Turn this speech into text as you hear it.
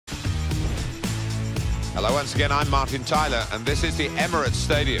Hello once again, I'm Martin Tyler, and this is the Emirates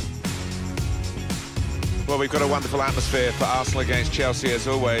Stadium. Well, we've got a wonderful atmosphere for Arsenal against Chelsea as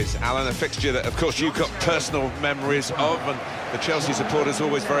always. Alan, a fixture that, of course, you've got personal memories of, and the Chelsea supporters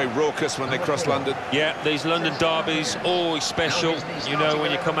always very raucous when they cross London. Yeah, these London derbies, always special. You know,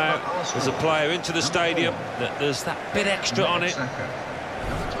 when you come out as a player into the stadium, that there's that bit extra on it.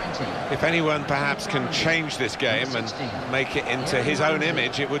 If anyone perhaps can change this game and make it into his own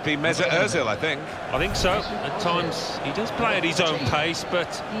image, it would be Mesut Ozil, I think. I think so. At times, he does play at his own pace, but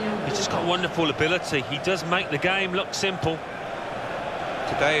he's just got wonderful ability. He does make the game look simple.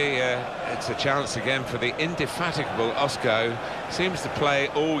 Today, it's a chance again for the indefatigable Oscar. Seems to play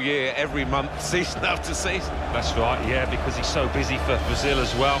all year, every month, season after season. That's right, yeah, because he's so busy for Brazil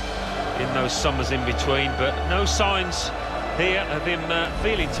as well, in those summers in between, but no signs here of him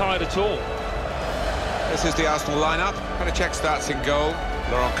feeling tired at all. This is the Arsenal lineup. Petr starts in goal.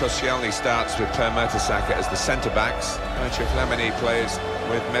 Laurent Koscielny starts with Per Mertesacker as the centre-backs. Mathieu Flamini plays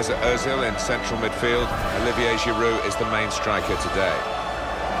with Mesut Ozil in central midfield. Olivier Giroud is the main striker today.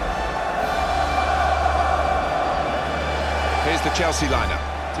 Here's the Chelsea lineup.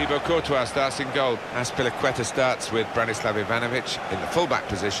 Thibaut Courtois starts in goal. Azpilicueta starts with Branislav Ivanovic in the full-back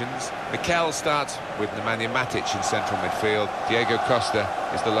positions. Mikel starts with Nemanja Matic in central midfield. Diego Costa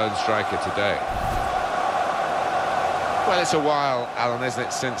is the lone striker today. Well, it's a while, Alan, isn't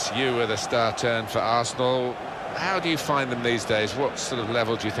it, since you were the star turn for Arsenal. How do you find them these days? What sort of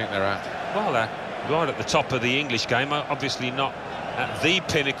level do you think they're at? Well, they're right at the top of the English game. Obviously not at the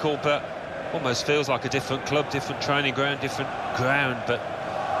pinnacle, but almost feels like a different club, different training ground, different ground. But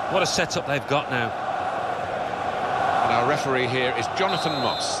what a setup they've got now. And our referee here is Jonathan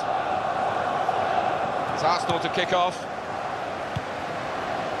Moss. It's Arsenal to kick off.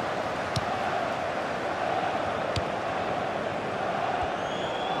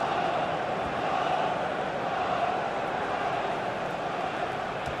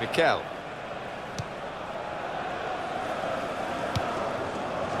 Mikel.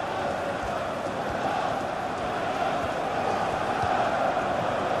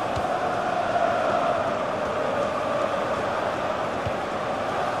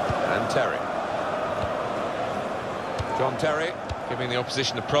 Terry. John Terry giving the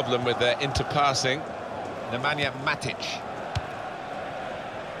opposition a problem with their interpassing. Nemanja Matic.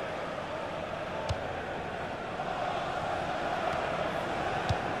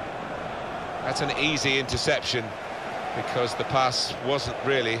 That's an easy interception because the pass wasn't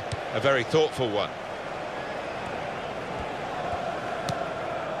really a very thoughtful one.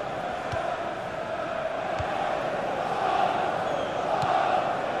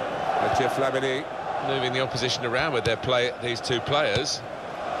 Flamini moving the opposition around with their play, these two players.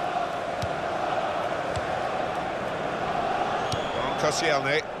 On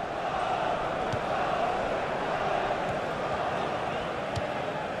Koscielny.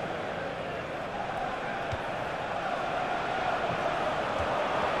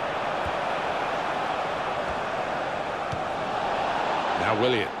 Now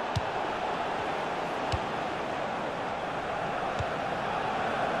Willian.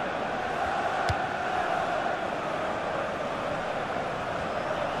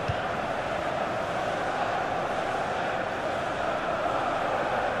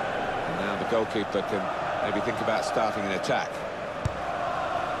 Goalkeeper can maybe think about starting an attack.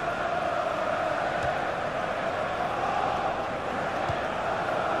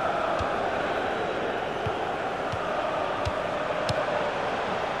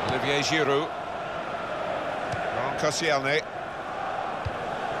 Olivier Giroud. Laurent Koscielny.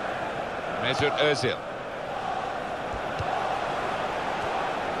 Mesut Ozil.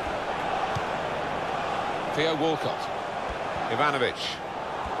 Theo Walcott. Ivanovic.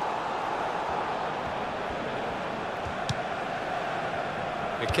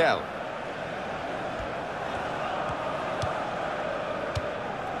 Mikel.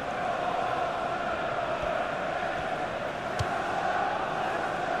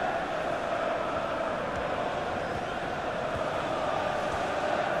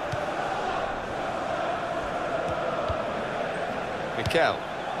 Mikel.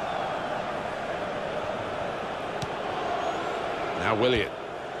 Now Willian.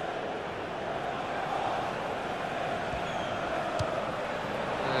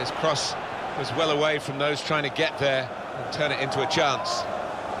 His cross was well away from those trying to get there and turn it into a chance.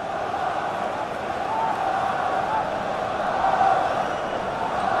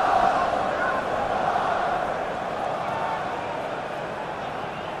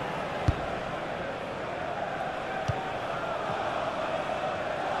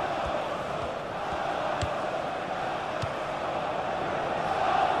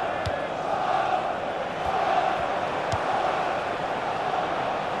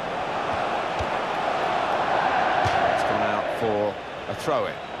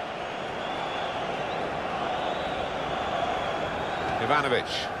 throw-in. Ivanovic.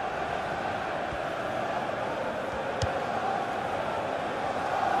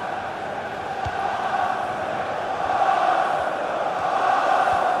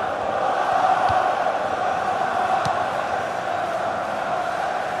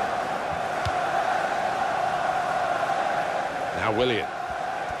 Now Willian.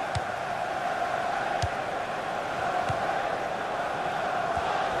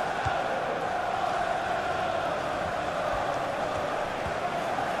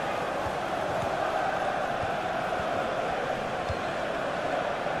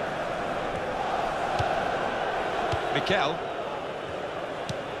 Mikel.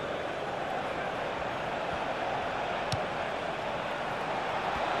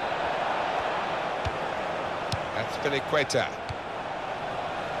 That's Piliqueta.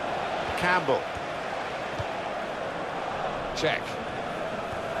 Campbell. Check.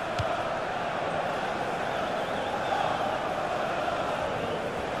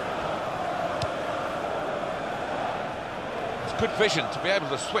 It's good vision to be able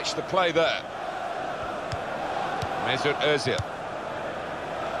to switch the play there. Mesut Ozil.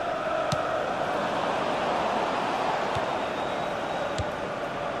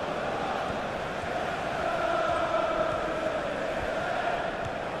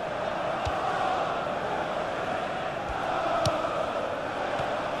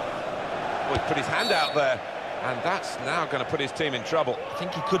 Well, he put his hand out there, and that's now going to put his team in trouble. I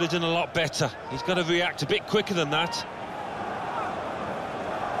think he could have done a lot better. He's got to react a bit quicker than that.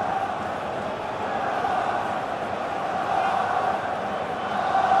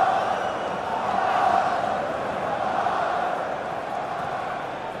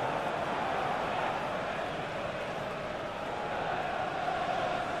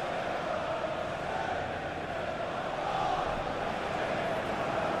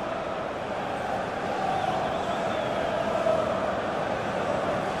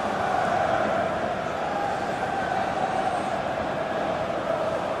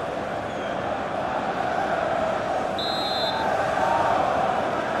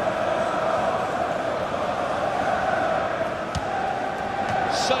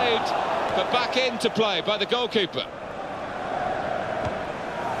 Saved, but back into play by the goalkeeper.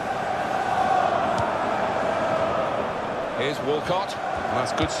 Here's Walcott.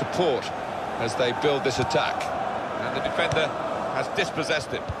 That's good support as they build this attack. And the defender has dispossessed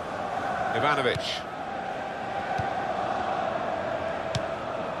him. Ivanovic.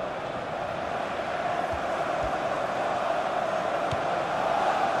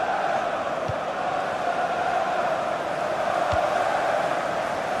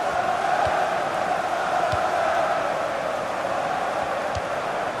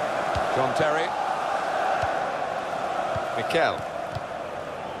 John Terry. Mikel.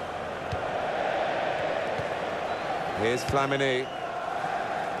 Here's Flamini.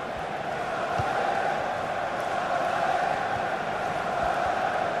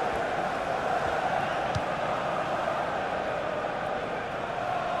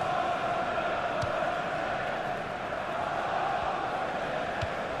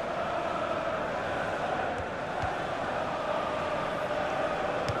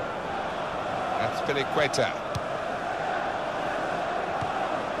 That's Piliqueta.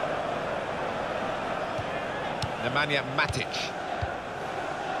 Nemanja Matic.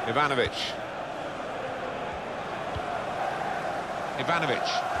 Ivanovic. Ivanovic.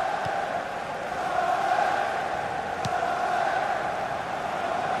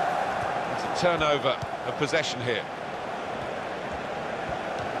 It's a turnover of possession here.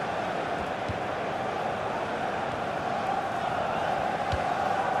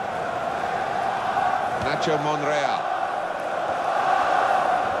 Nacho Monreal.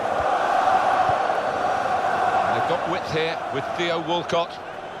 And they've got width here with Theo Walcott.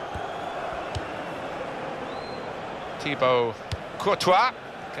 Thibaut Courtois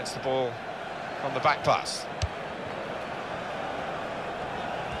gets the ball from the back pass.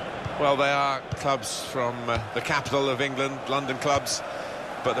 Well, they are clubs from the capital of England, London clubs,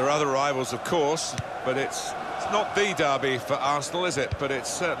 but there are other rivals, of course. But it's not the derby for Arsenal, is it? But it's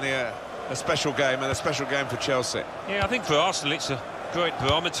certainly a special game, and a special game for Chelsea. Yeah, I think for Arsenal it's a great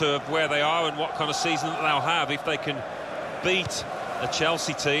barometer of where they are and what kind of season that they'll have. If they can beat a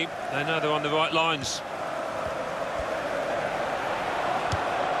Chelsea team, they know they're on the right lines.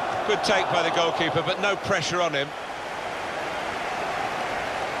 Good take by the goalkeeper, but no pressure on him.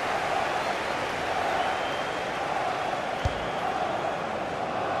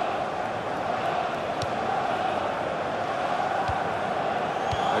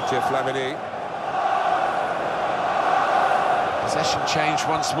 Flamini. Possession change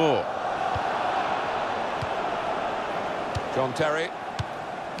once more. John Terry.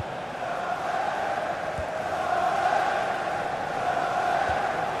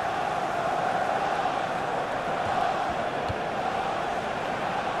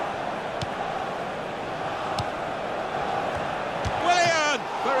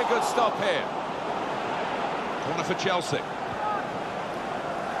 Very good stop here. Corner for Chelsea.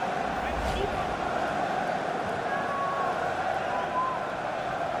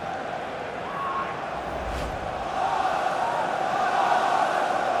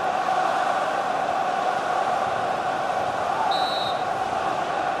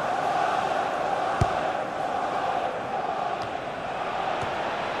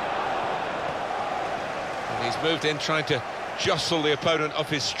 And he's moved in trying to jostle the opponent off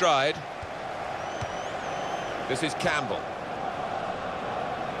his stride. This is Campbell.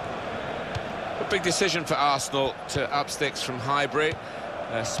 A big decision for Arsenal to up sticks from Highbury.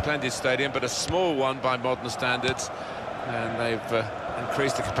 A splendid stadium, but a small one by modern standards. And they've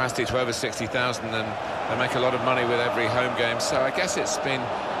increased the capacity to over 60,000, and they make a lot of money with every home game. So I guess it's been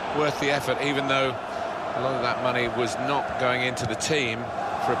worth the effort, even though a lot of that money was not going into the team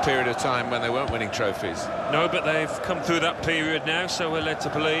for a period of time when they weren't winning trophies. No, but they've come through that period now, so we're led to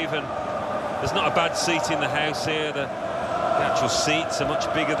believe, and there's not a bad seat in the house here. The actual seats are much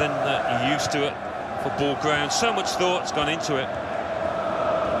bigger than you're used to at football grounds. So much thought's gone into it.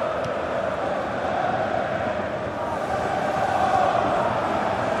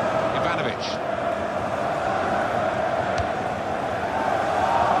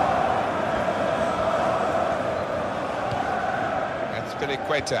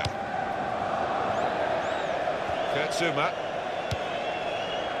 Queta. Kurt Zouma.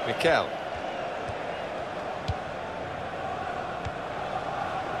 Mikel.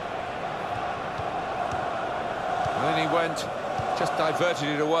 And then he went, just diverted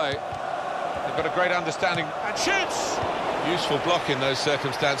it away. They've got a great understanding, and shoots! Useful block in those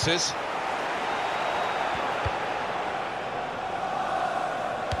circumstances.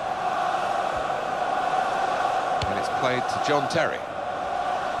 And it's played to John Terry.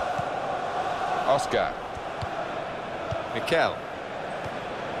 Oscar. Mikel.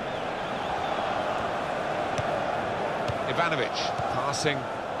 Ivanovic passing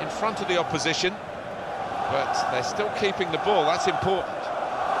in front of the opposition, but they're still keeping the ball. That's important.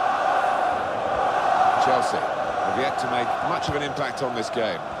 Chelsea have yet to make much of an impact on this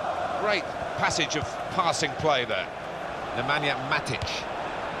game. Great passage of passing play there. Nemanja Matic.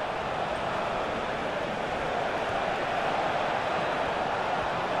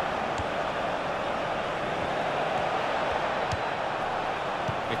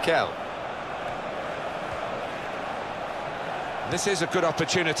 Mikel. This is a good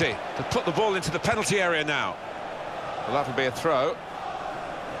opportunity to put the ball into the penalty area now. Well, that'll be a throw.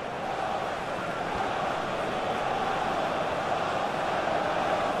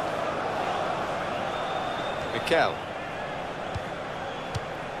 Mikel.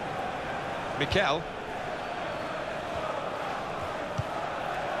 Mikel.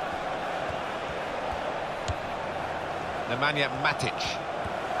 Nemanja Matic.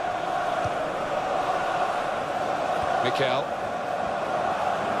 Mikel.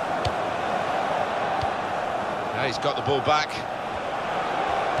 Now he's got the ball back.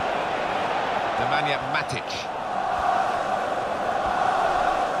 Nemanja Matic.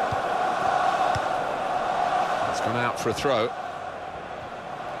 It's gone out for a throw.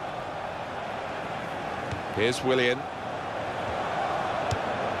 Here's Willian.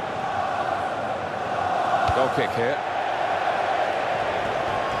 Goal kick here.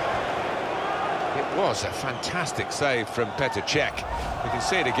 It was a fantastic save from Petr Cech. We can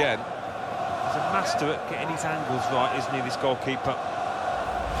see it again. He's a master at getting his angles right, isn't he, this goalkeeper?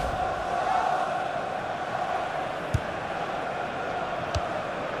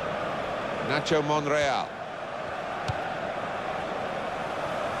 Nacho Monreal.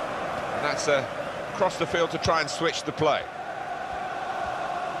 And that's across the field to try and switch the play.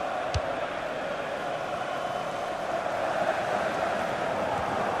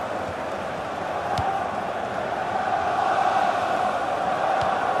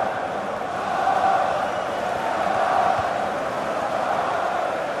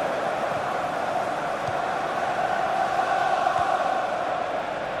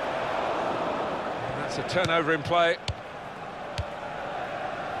 It's a turnover in play.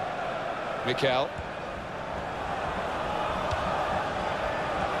 Mikel.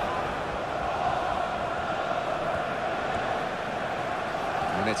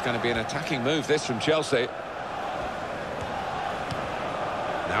 And it's going to be an attacking move, this, from Chelsea.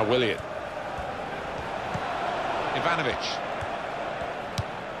 Now Willian. Ivanovic.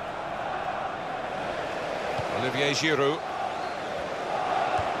 Olivier Giroud.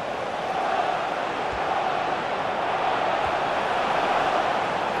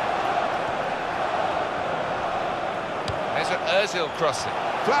 Mesut Ozil crossing.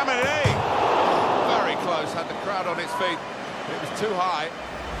 Flamini! Very close, had the crowd on its feet. It was too high.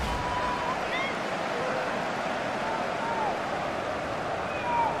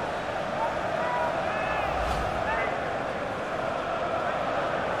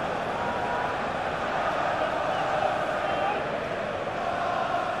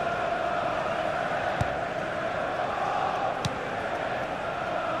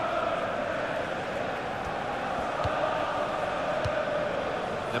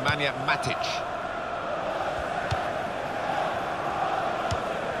 Nemanja Matic.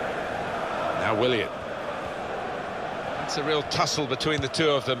 Now Willian. It's a real tussle between the two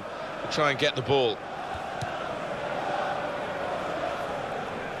of them to try and get the ball.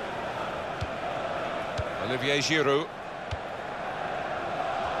 Olivier Giroud.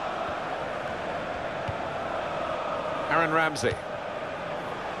 Aaron Ramsey.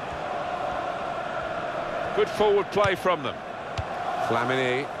 Good forward play from them.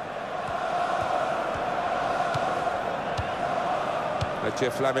 Flamini. Mathieu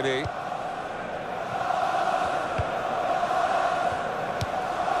Flamini.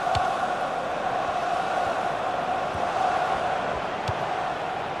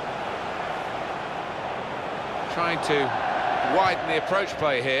 Trying to widen the approach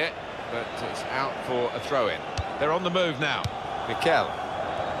play here, but it's out for a throw-in. They're on the move now. Mikel.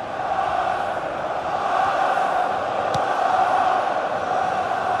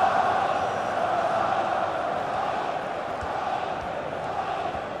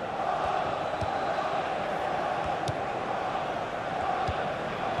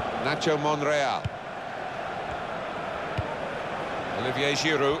 Nacho Monreal. Olivier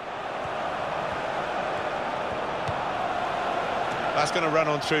Giroud. That's going to run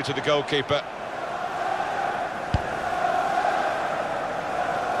on through to the goalkeeper.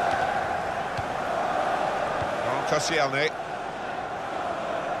 Laurent Koscielny.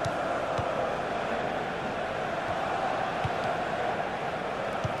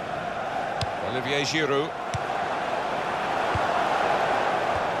 Olivier Giroud.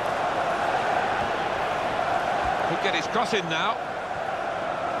 Could get his cross in now.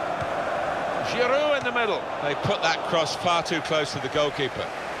 Giroud in the middle. They put that cross far too close to the goalkeeper.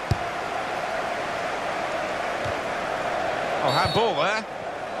 Oh, handball there.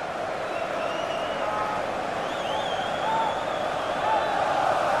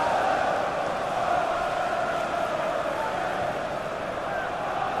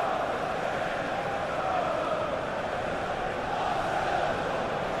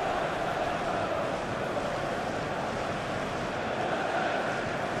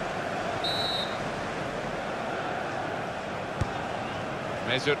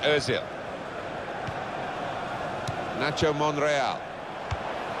 Mesut Ozil. Nacho Monreal.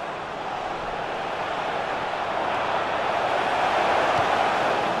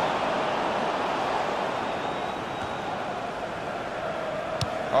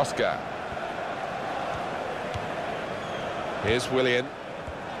 Oscar. Here's Willian.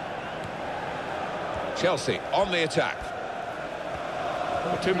 Chelsea on the attack.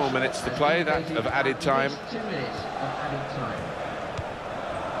 2 more minutes to play, that of added time. 2 minutes of added time.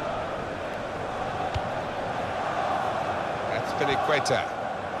 Piniqueta.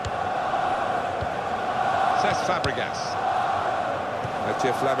 Cesc Fabregas.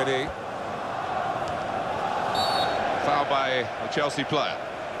 Mathieu Flamini. Foul by a Chelsea player.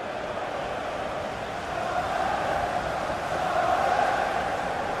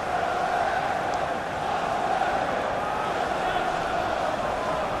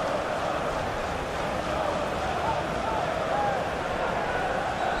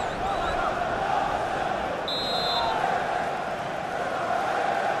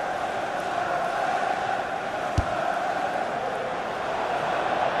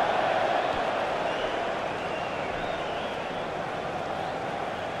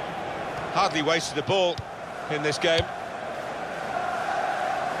 Hardly wasted the ball in this game.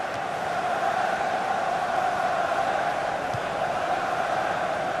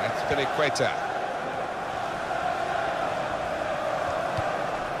 That's Piniqueta.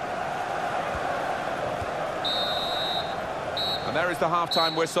 And there is the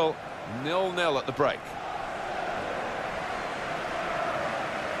half-time whistle. 0-0 at the break.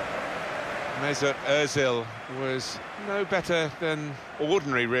 Mesut Ozil was no better than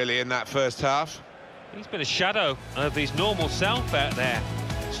ordinary, really, in that first half. He's been a shadow of his normal self out there.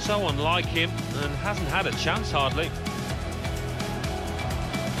 So unlike him, and hasn't had a chance hardly.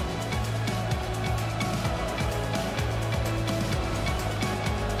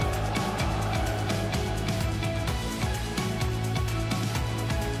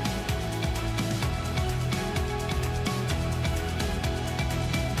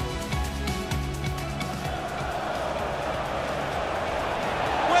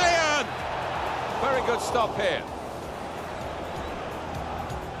 good stop here.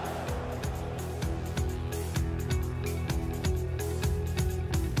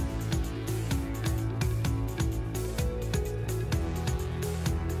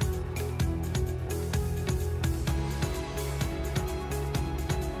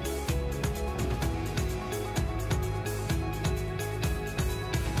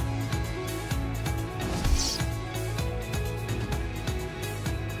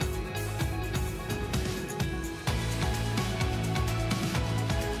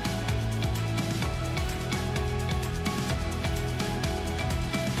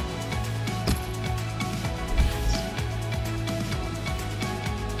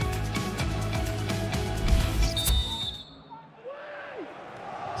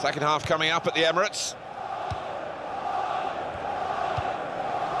 Second half coming up at the Emirates.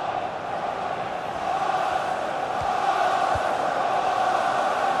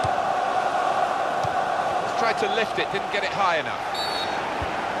 He's tried to lift it, didn't get it high enough.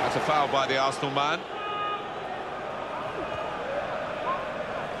 That's a foul by the Arsenal man.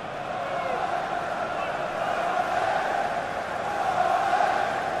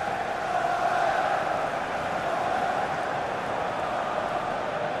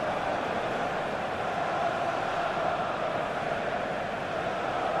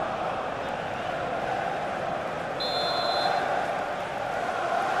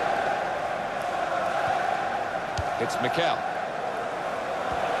 It's Mikel.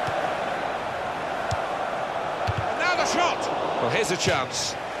 Now the shot! Well, here's a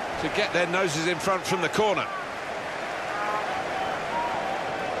chance to get their noses in front from the corner.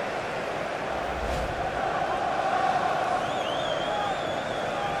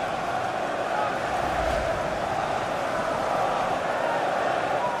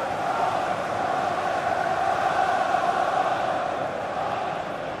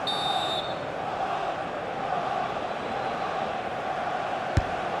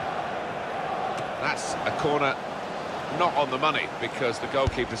 That's a corner not on the money because the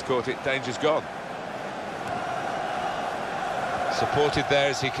goalkeeper's caught it, danger's gone. Supported there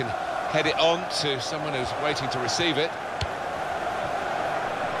as he can head it on to someone who's waiting to receive it.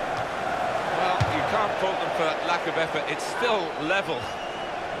 Well, you can't fault them for lack of effort, it's still level.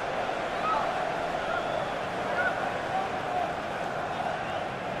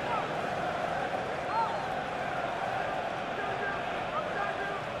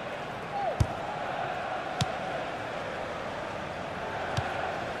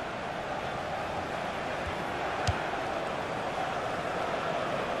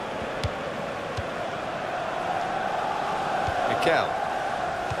 Mikel.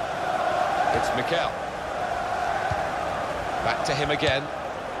 It's Mikel. Back to him again.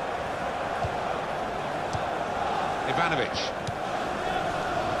 Ivanovic.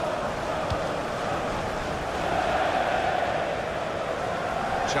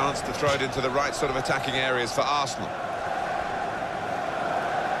 Chance to throw it into the right sort of attacking areas for Arsenal.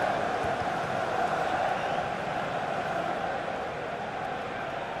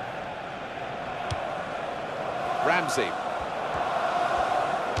 Ramsey.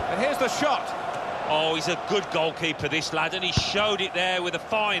 And here's the shot. Oh, he's a good goalkeeper, this lad, and he showed it there with a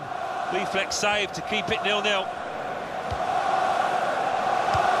fine reflex save to keep it 0-0.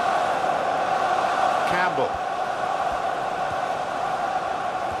 Campbell.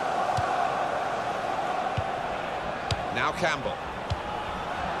 Now Campbell.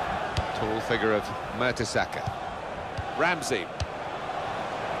 Tall figure of Mertesacker. Ramsey.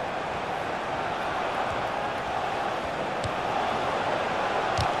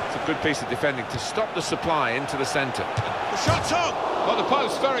 Good piece of defending to stop the supply into the centre. The shot's on! On the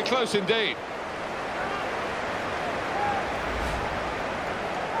post, very close indeed.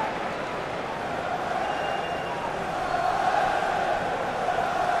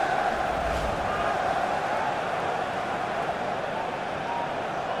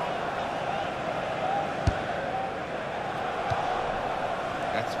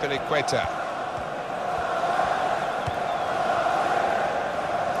 That's Piliqueta.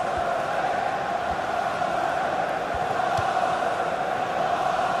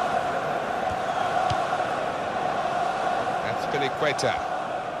 Piliqueta.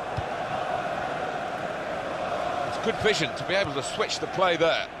 It's good vision to be able to switch the play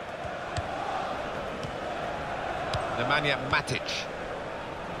there. Nemanja Matic.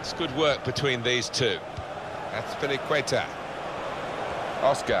 It's good work between these two. That's Piliqueta.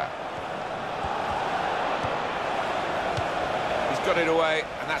 Oscar. He's got it away,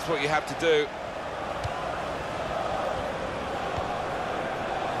 and that's what you have to do.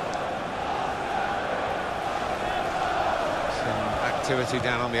 Some activity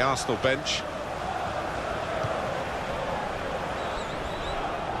down on the Arsenal bench.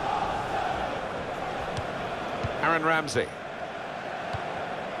 Aaron Ramsey.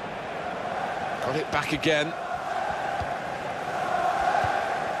 Got it back again.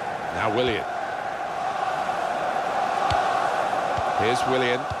 Now Willian. Here's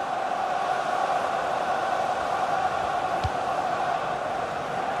Willian.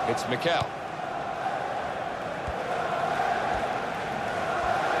 It's Mikel.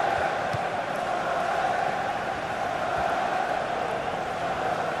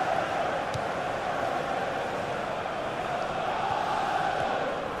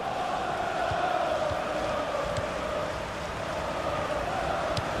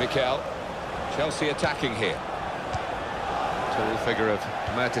 Mikel. Chelsea attacking here. Tall figure of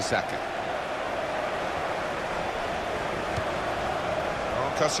Mertesacker.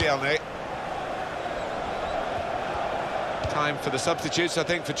 Koscielny. Time for the substitutes, I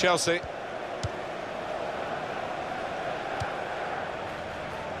think, for Chelsea.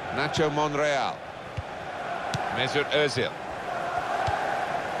 Nacho Monreal. Mesut Ozil.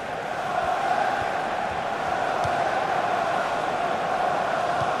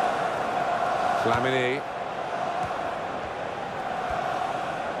 Flamini.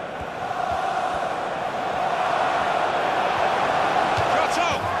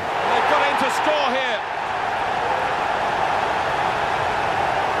 Score here.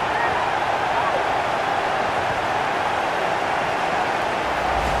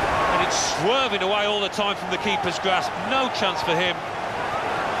 And it's swerving away all the time from the keeper's grasp. No chance for him.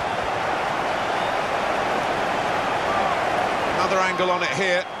 Another angle on it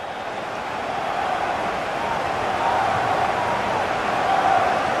here.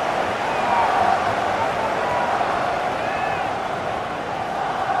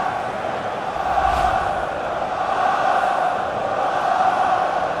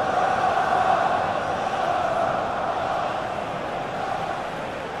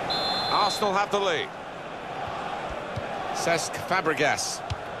 Arsenal have the lead. Cesc Fabregas.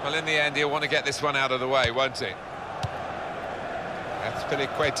 Well, in the end, he'll want to get this one out of the way, won't he? That's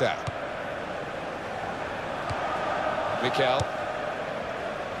Piliqueta. Mikel.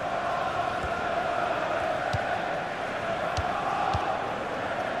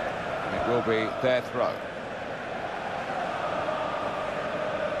 It will be their throw.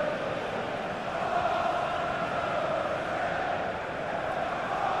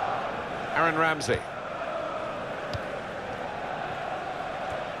 Aaron Ramsey.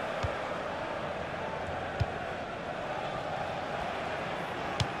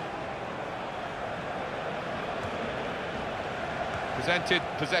 Presented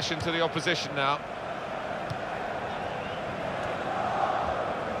possession to the opposition now.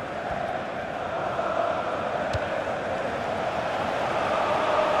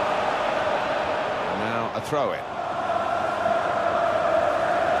 Now a throw-in.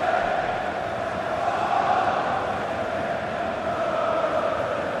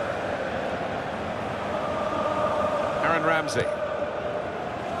 Aaron Ramsey.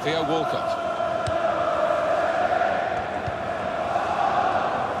 Theo Walcott.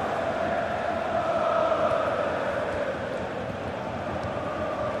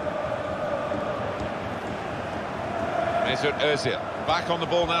 Mesut Ozil. Back on the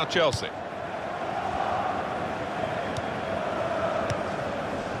ball now, Chelsea.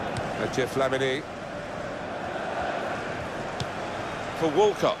 Flamini. For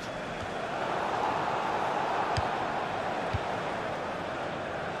Walcott.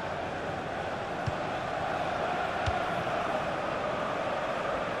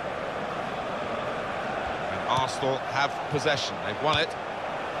 Arsenal have possession. They've won it.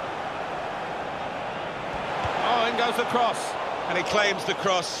 Oh, in goes the cross. And he claims the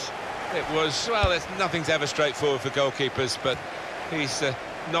cross. It was, well, nothing's ever straightforward for goalkeepers, but he's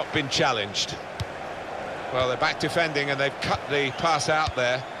not been challenged. Well, they're back defending and they've cut the pass out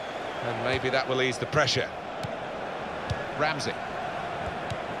there. And maybe that will ease the pressure. Ramsey.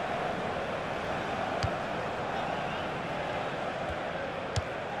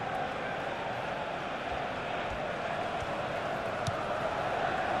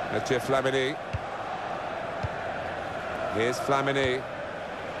 Flamini. Here's Flamini.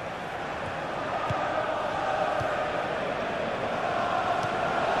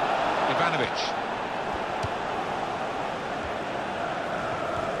 Ivanovic.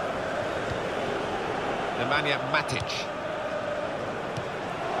 Nemanja Matic.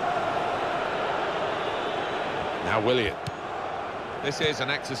 Now Willian. This is an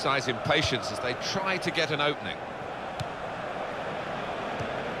exercise in patience as they try to get an opening.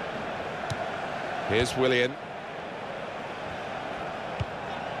 Here's Willian.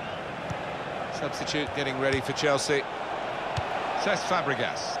 Substitute getting ready for Chelsea. Cesc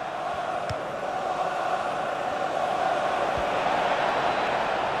Fabregas.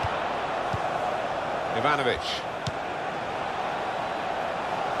 Ivanovic.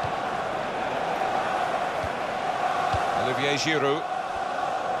 Olivier Giroud.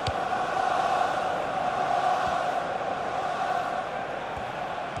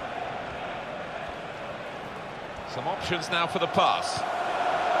 Some options now for the pass.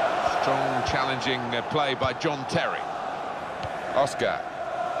 Strong challenging play by John Terry. Oscar.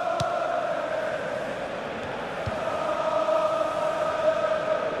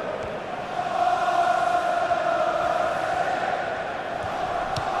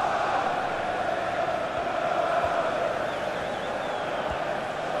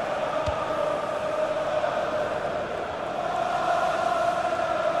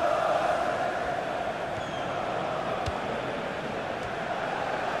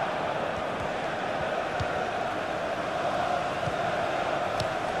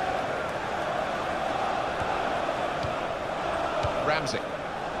 Ramsey.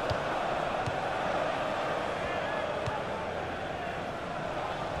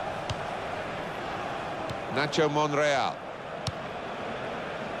 Nacho Monreal.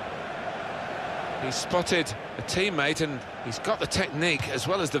 He's spotted a teammate and he's got the technique as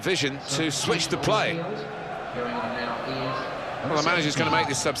well as the vision to switch the play. Well, the manager's going to make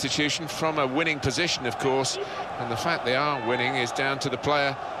this substitution from a winning position, of course, and the fact they are winning is down to the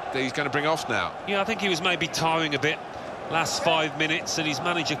player that he's going to bring off now. Yeah, I think he was maybe tiring a bit last 5 minutes, and his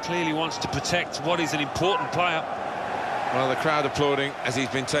manager clearly wants to protect what is an important player. Well, the crowd applauding as he's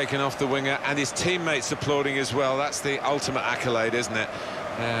been taken off the winger, and his teammates applauding as well. That's the ultimate accolade, isn't it?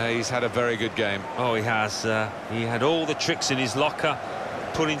 He's had a very good game. Oh, he has. He had all the tricks in his locker,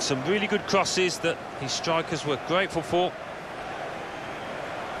 put in some really good crosses that his strikers were grateful for.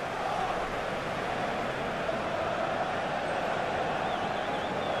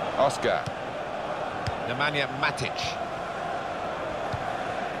 Oscar. Nemanja Matic.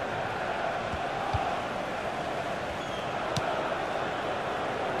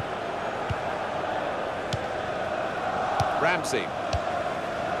 Ramsey.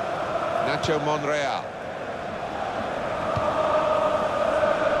 Nacho Monreal.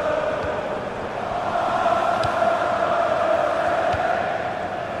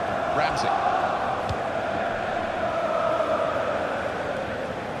 Ramsey.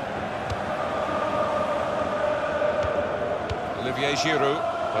 Olivier Giroud.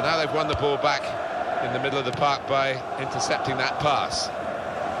 Well, now they've won the ball back in the middle of the park by intercepting that pass.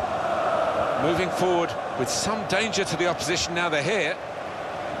 Moving forward with some danger to the opposition now they're here.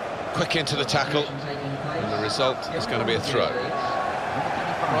 Quick into the tackle, and the result is going to be a throw.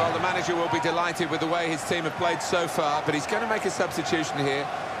 Well, the manager will be delighted with the way his team have played so far, but he's going to make a substitution here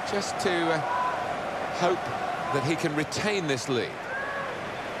just to hope that he can retain this lead.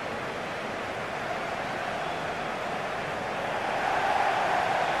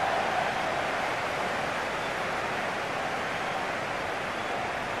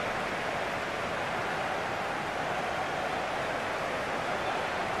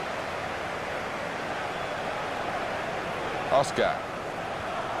 Oscar.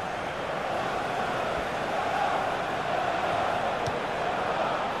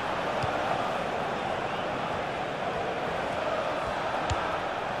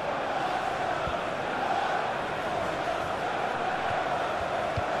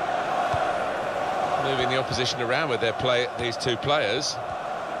 Moving the opposition around with their play, these two players.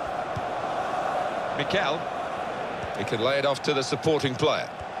 Mikel. He can lay it off to the supporting player.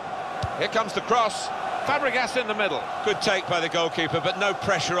 Here comes the cross. Fabregas in the middle. Good take by the goalkeeper, but no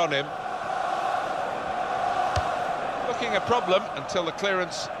pressure on him. Looking a problem until the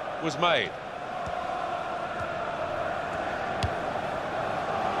clearance was made.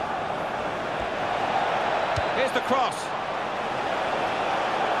 Here's the cross.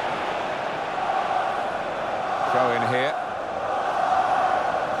 Throw in here.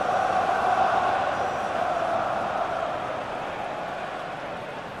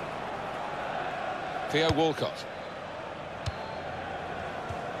 Theo Walcott.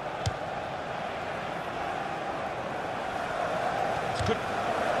 It's good.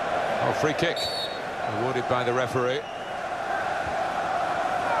 Oh, free kick. Awarded by the referee.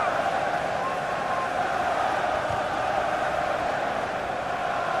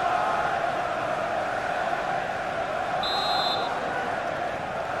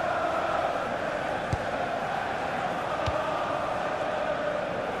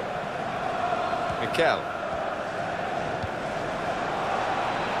 Mikel.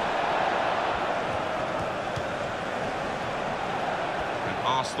 And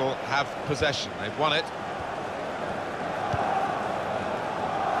Arsenal have possession. They've won it.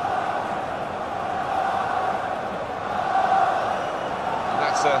 And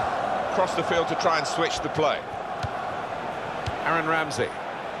that's a across the field to try and switch the play. Aaron Ramsey.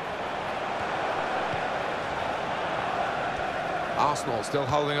 Arsenal still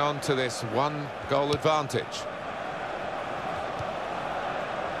holding on to this one-goal advantage.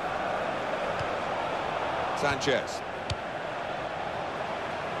 Sanchez.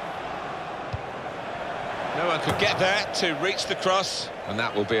 No one could get there to reach the cross, and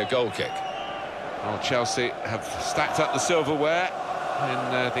that will be a goal kick. Well, Chelsea have stacked up the silverware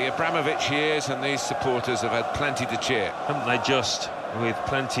in the Abramovich years, and these supporters have had plenty to cheer. Haven't they just, with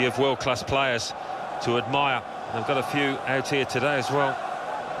plenty of world-class players to admire. They've got a few out here today as well.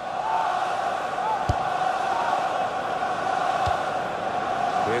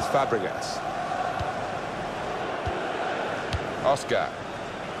 Here's Fabregas. Oscar.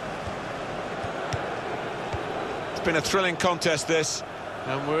 It's been a thrilling contest, this,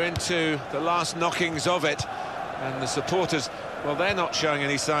 and we're into the last knockings of it. And the supporters, well, they're not showing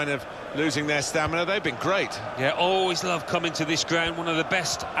any sign of losing their stamina. They've been great. Yeah, always love coming to this ground. One of the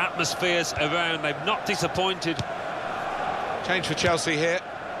best atmospheres around. They've not disappointed. Change for Chelsea here.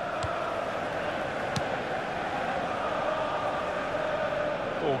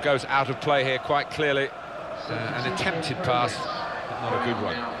 Ball goes out of play here quite clearly. An attempted pass, but not a good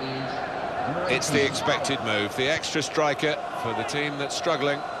one. It's the expected move, the extra striker for the team that's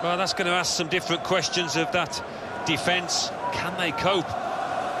struggling. Well, that's going to ask some different questions of that defence. Can they cope?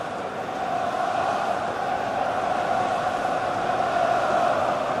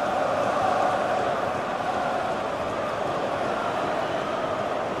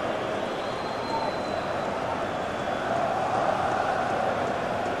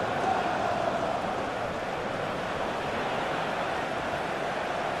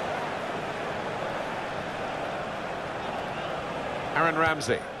 Aaron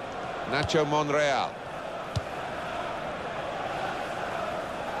Ramsey. Nacho Monreal.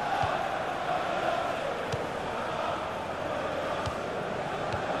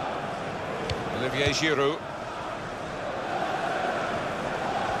 Olivier Giroud.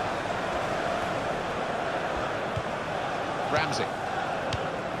 Ramsey.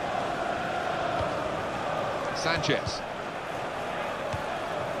 Sanchez.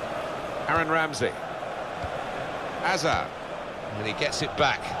 Aaron Ramsey. Hazard. And he gets it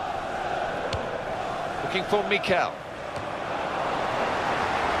back. Looking for Mikel.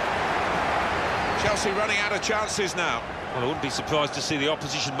 Chelsea running out of chances now. Well, I wouldn't be surprised to see the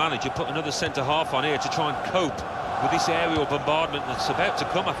opposition manager put another centre-half on here to try and cope with this aerial bombardment that's about to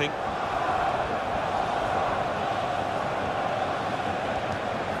come, I think.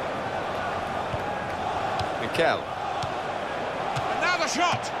 Mikel. And now the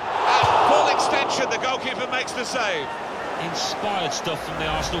shot! Full extension, the goalkeeper makes the save. Inspired stuff from the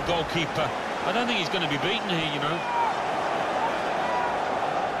Arsenal goalkeeper. I don't think he's going to be beaten here, you know.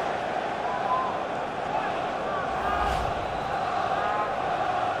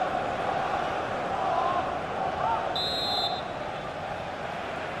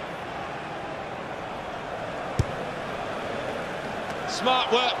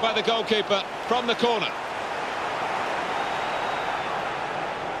 Smart work by the goalkeeper from the corner.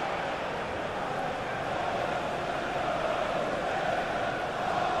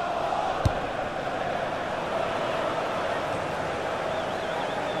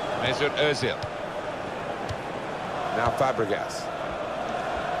 Mesut Ozil. Now Fabregas.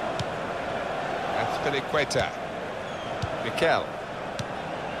 Azpilicueta. Mikel.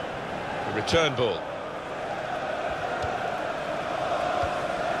 The return ball.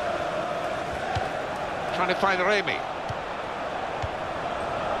 Trying to find Remy.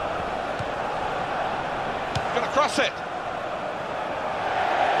 Gonna cross it.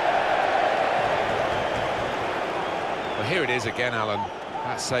 Well, here it is again, Alan.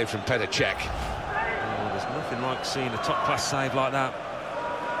 That save from Petr Cech. Oh, there's nothing like seeing a top-class save like that.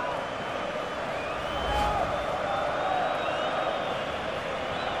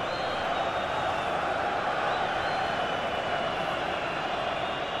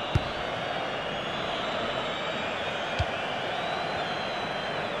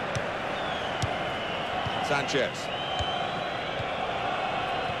 Sanchez.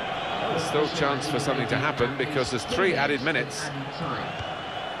 There's still a chance for something to happen because there's 3 added minutes.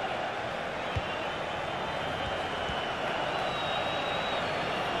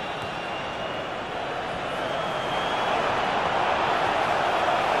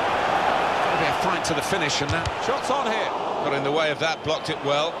 Fight to the finish, and that shot's on here. Got in the way of that, blocked it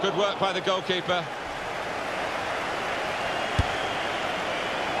well. Good work by the goalkeeper.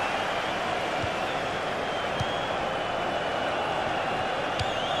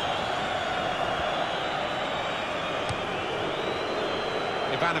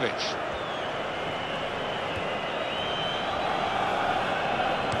 Ivanovic.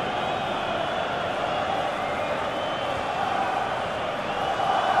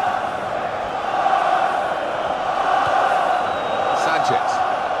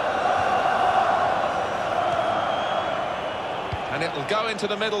 go into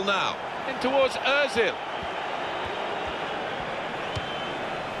the middle now. In towards Ozil.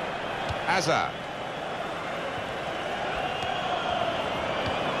 Hazard.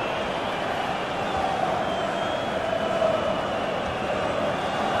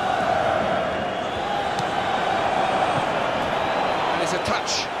 And it's a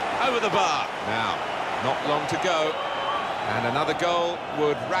touch over the bar. Now, not long to go. And another goal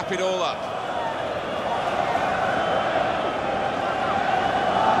would wrap it all up.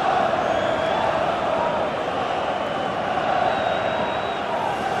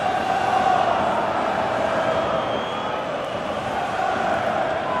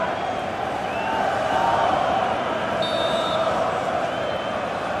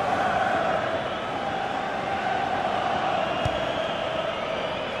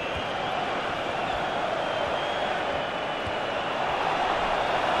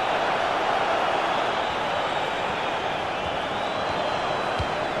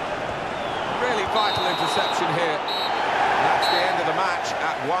 Vital interception here. That's the end of the match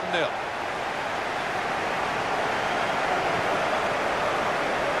at 1-0.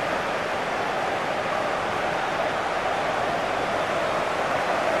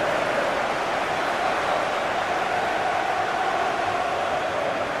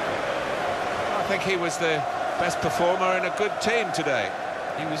 I think he was the best performer in a good team today.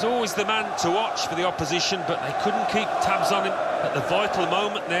 He was always the man to watch for the opposition, but they couldn't keep tabs on him at the vital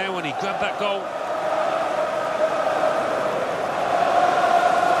moment there when he grabbed that goal.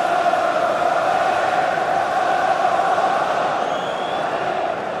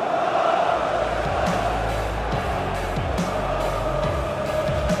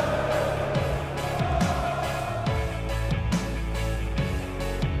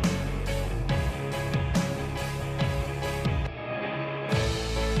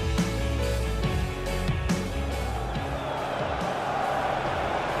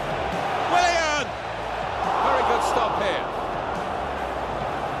 Stop here.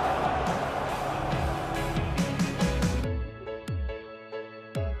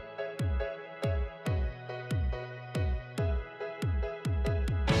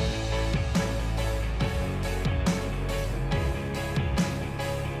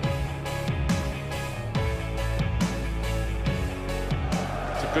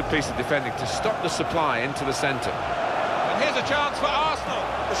 It's a good piece of defending to stop the supply into the centre. And here's a chance for Arsenal.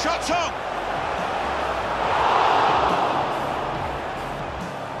 The shot's on.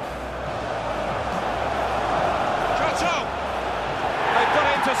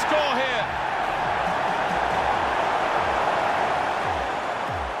 To score here.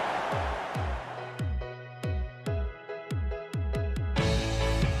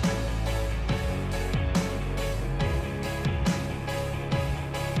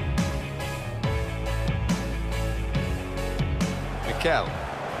 Mikel.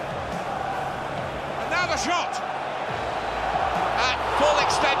 And now the shot. At full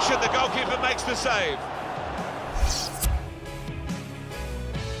extension, the goalkeeper makes the save.